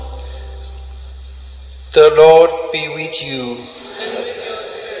The Lord be with you.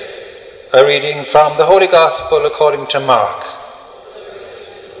 A reading from the Holy Gospel according to Mark.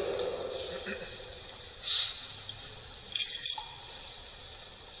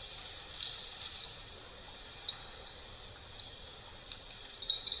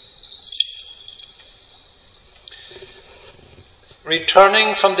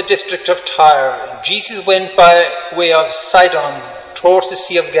 Returning from the district of Tyre, Jesus went by way of Sidon towards the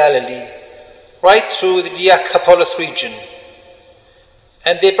Sea of Galilee, right through the Decapolis region.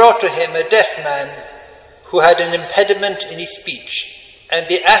 And they brought to him a deaf man who had an impediment in his speech, and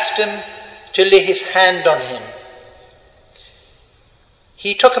they asked him to lay his hand on him.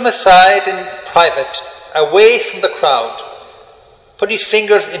 He took him aside in private, away from the crowd, put his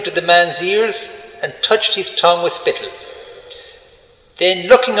fingers into the man's ears, and touched his tongue with spittle. Then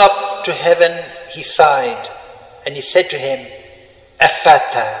looking up to heaven, he sighed, and he said to him,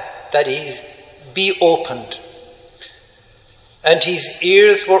 Ephphatha, that is, be opened. And his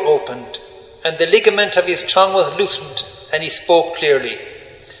ears were opened, and the ligament of his tongue was loosened, and he spoke clearly.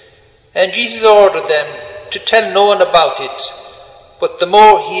 And Jesus ordered them to tell no one about it, but the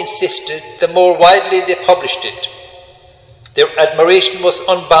more he insisted, the more widely they published it. Their admiration was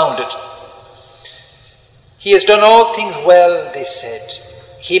unbounded. He has done all things well, they said.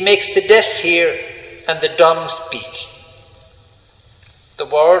 He makes the deaf hear and the dumb speak. The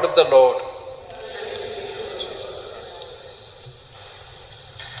word of the Lord.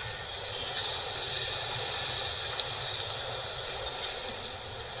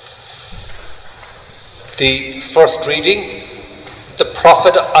 The first reading, the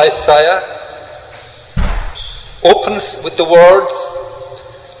prophet Isaiah, opens with the words,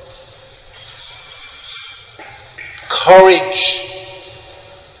 Courage,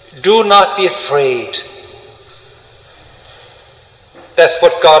 do not be afraid. That's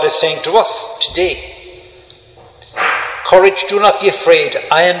what God is saying to us today. Courage, do not be afraid.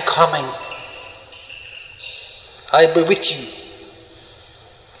 I am coming. I will be with you.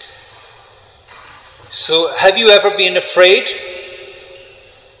 So, have you ever been afraid?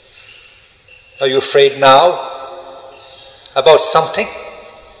 Are you afraid now about something?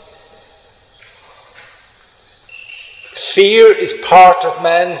 Fear is part of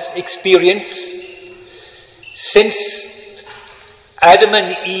man's experience. Since Adam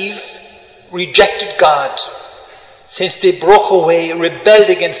and Eve rejected God, since they broke away, rebelled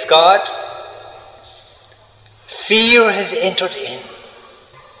against God, fear has entered in.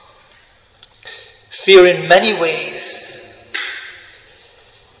 Fear in many ways.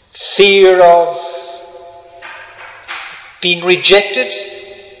 Fear of being rejected.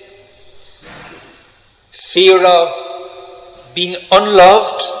 Fear of being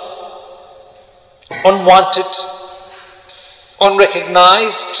unloved, unwanted,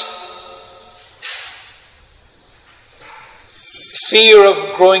 unrecognized. Fear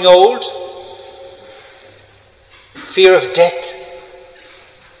of growing old. Fear of death.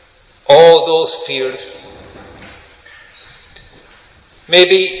 All those fears.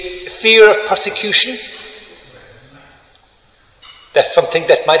 Maybe fear of persecution. That's something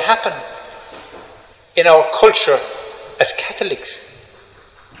that might happen in our culture as Catholics,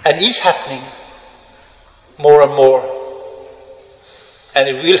 and is happening more and more, and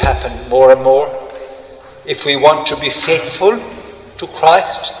it will happen more and more if we want to be faithful to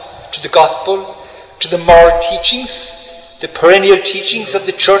Christ, to the gospel, to the moral teachings, the perennial teachings of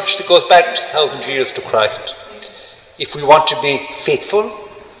the church that goes back 2,000 years to Christ. If we want to be faithful,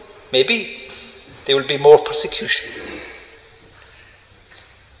 maybe there will be more persecution.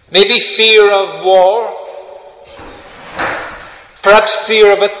 Maybe fear of war, perhaps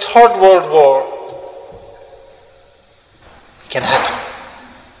fear of a third world war. It can happen.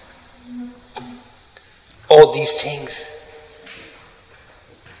 All these things.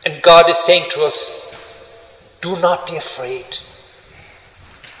 And God is saying to us, do not be afraid.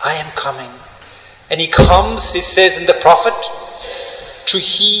 I am coming. And he comes, it says in the prophet, to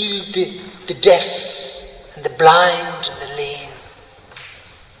heal the deaf and the blind and the lame.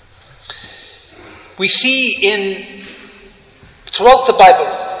 We see throughout the Bible,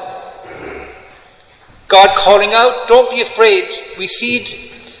 God calling out, don't be afraid. We see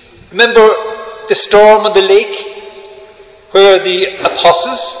it. Remember the storm on the lake where the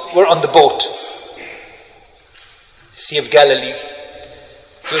apostles were on the boat. Sea of Galilee.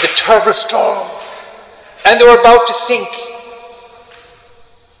 There was a terrible storm and they were about to sink.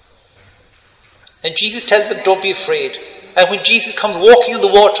 And Jesus tells them, don't be afraid. And when Jesus comes walking on the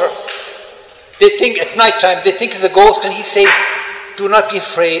water, they think at night time, they think it's a ghost, and he says, do not be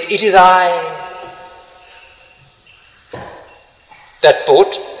afraid, it is I. That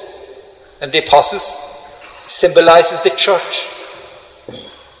boat and the apostles symbolizes the church.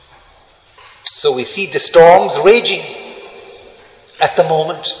 So we see the storms raging at the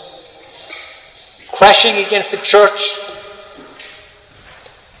moment, crashing against the church.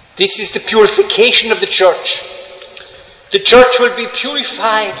 This is the purification of the church. The church will be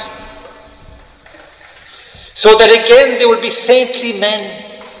purified so that again there will be saintly men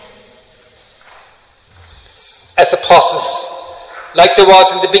as apostles, like there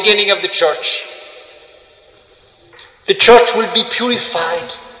was in the beginning of the church. The church will be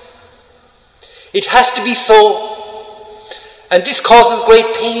purified. It has to be so. And this causes great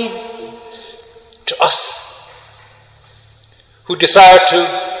pain to us who desire to,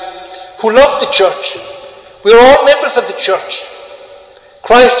 who love the church. We are all members of the church.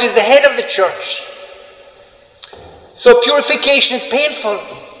 Christ is the head of the church. So purification is painful.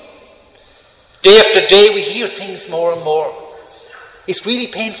 Day after day we hear things more and more. It's really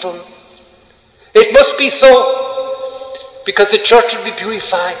painful. It must be so, because the church will be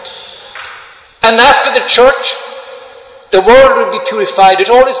purified. And after the church, the world will be purified. It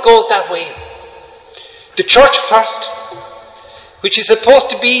always goes that way. The church first, which is supposed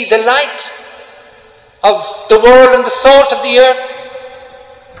to be the light of the world and the salt of the earth.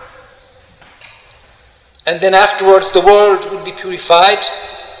 And then afterwards the world will be purified.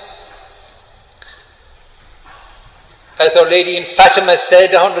 As Our Lady in Fatima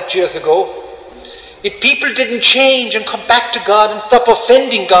said 100 years ago, if people didn't change and come back to God and stop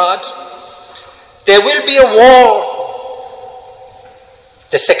offending God, there will be a war.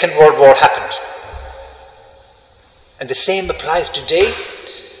 The Second World War happened. And the same applies today,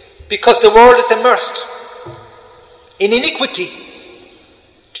 because the world is immersed in iniquity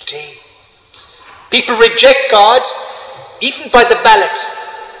today. People reject God, even by the ballot,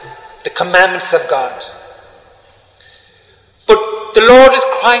 the commandments of God. But the Lord is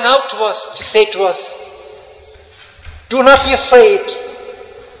crying out to us to say to us, do not be afraid.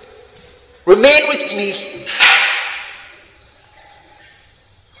 Remain with me.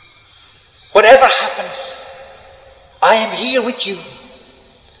 Whatever happens, I am here with you.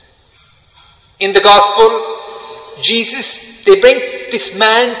 In the gospel, they bring this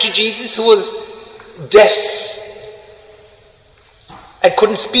man to Jesus who was deaf and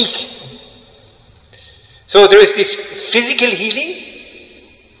couldn't speak. So there is this physical healing,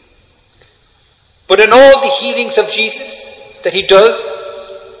 but in all the healings of Jesus that he does,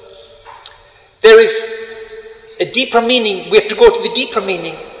 there is a deeper meaning. We have to go to the deeper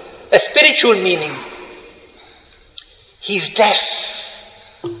meaning, a spiritual meaning. He's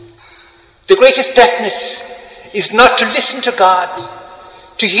deaf. The greatest deafness is not to listen to God,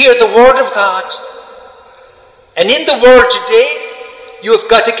 to hear the word of God. And in the world today, you have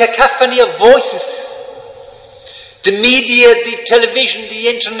got a cacophony of voices. The media, the television, the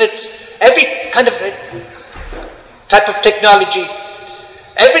internet, every kind of type of technology,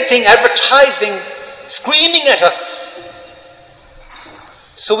 everything advertising, screaming at us.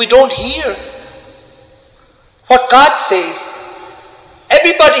 So we don't hear what God says.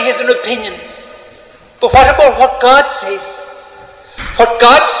 Everybody has an opinion. But what about what God says? What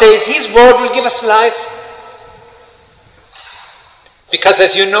God says, His word will give us life. Because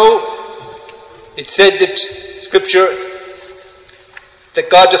as you know, it said that Scripture, that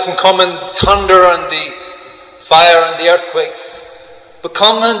God doesn't come in the thunder and the fire and the earthquakes, but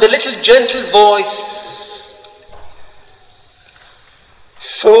come in the little gentle voice.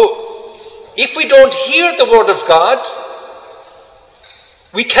 So, if we don't hear the word of God,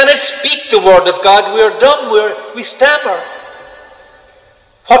 we cannot speak the word of God. We are dumb, we stammer.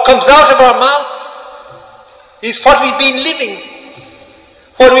 What comes out of our mouth is what we've been living,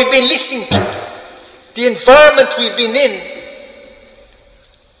 what we've been listening to, the environment we've been in.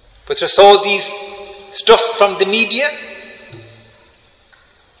 But there's all these stuff from the media.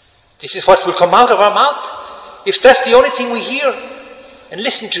 This is what will come out of our mouth if that's the only thing we hear and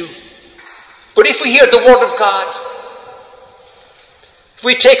listen to. But if we hear the word of God, if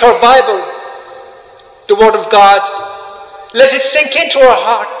we take our Bible, the word of God, let it sink into our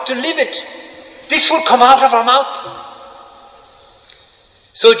heart to live it, this will come out of our mouth.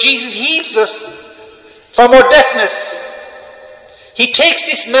 So Jesus heals us from our deafness. He takes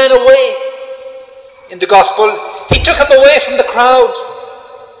this man away. In the gospel, He took him away from the crowd.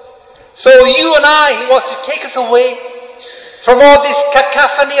 So you and I, He wants to take us away from all this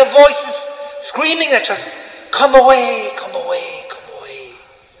cacophony of voices screaming at us. Come away, come away, come away.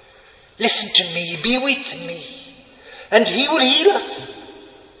 Listen to me, be with me, and He will heal us.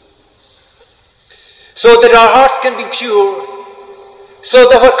 So that our hearts can be pure, so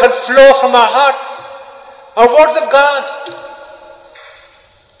that what can flow from our hearts are words of God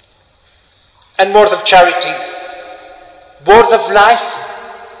and words of charity. words of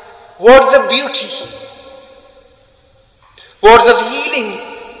life, words of beauty, words of healing,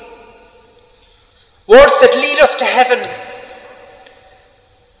 words that lead us to heaven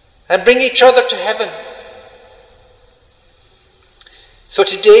and bring each other to heaven. So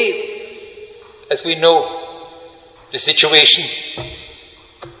today, as we know the situation,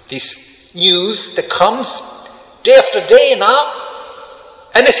 this news that comes day after day now,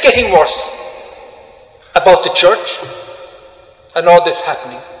 and it's getting worse, about the church and all this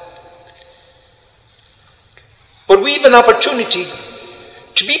happening. But we have an opportunity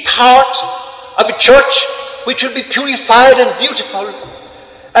to be part of a church which will be purified and beautiful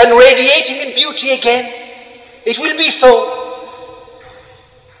and radiating in beauty again. It will be so.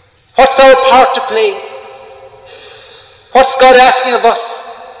 What's our part to play? What's God asking of us?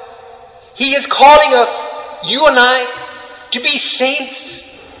 He is calling us, you and I, to be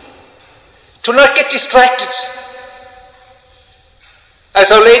saints, to not get distracted. As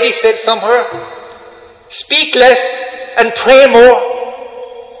Our Lady said somewhere, speak less and pray more.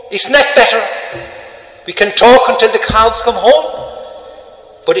 Isn't that better? We can talk until the cows come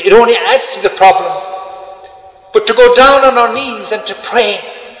home, but it only adds to the problem. But to go down on our knees and to pray.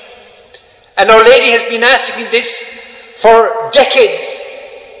 And Our Lady has been asking this for decades.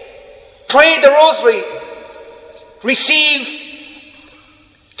 Pray the rosary. Receive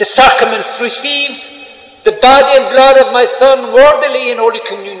the sacraments. Receive the body and blood of my Son worthily in Holy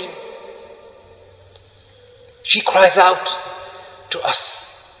Communion. She cries out to us.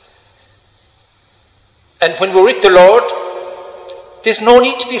 And when we're with the Lord, there's no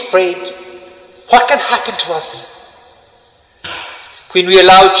need to be afraid. What can happen to us? When we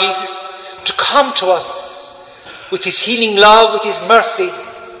allow Jesus to come to us with his healing love, with his mercy.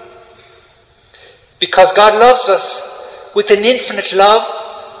 Because God loves us with an infinite love.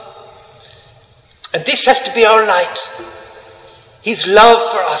 And this has to be our light. His love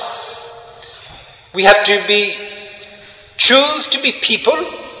for us. We have to choose to be people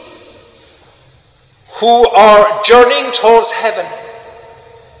who are journeying towards heaven.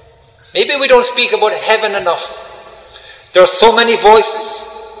 Maybe we don't speak about heaven enough. There are so many voices.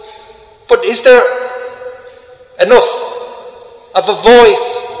 But is there enough of a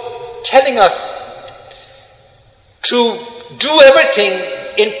voice telling us to do everything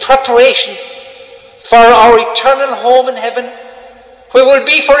in preparation for our eternal home in heaven, where we'll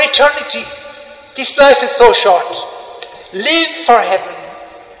be for eternity? This life is so short. Live for heaven.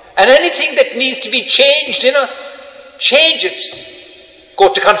 And anything that needs to be changed in us, change it.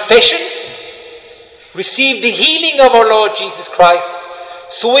 Go to confession. Receive the healing of our Lord Jesus Christ,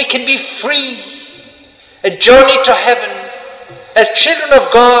 so we can be free and journey to heaven as children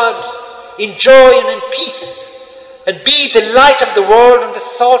of God in joy and in peace, and be the light of the world and the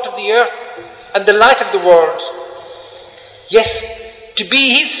salt of the earth and the light of the world. Yes, to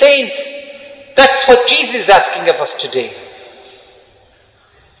be his saints. That's what Jesus is asking of us today.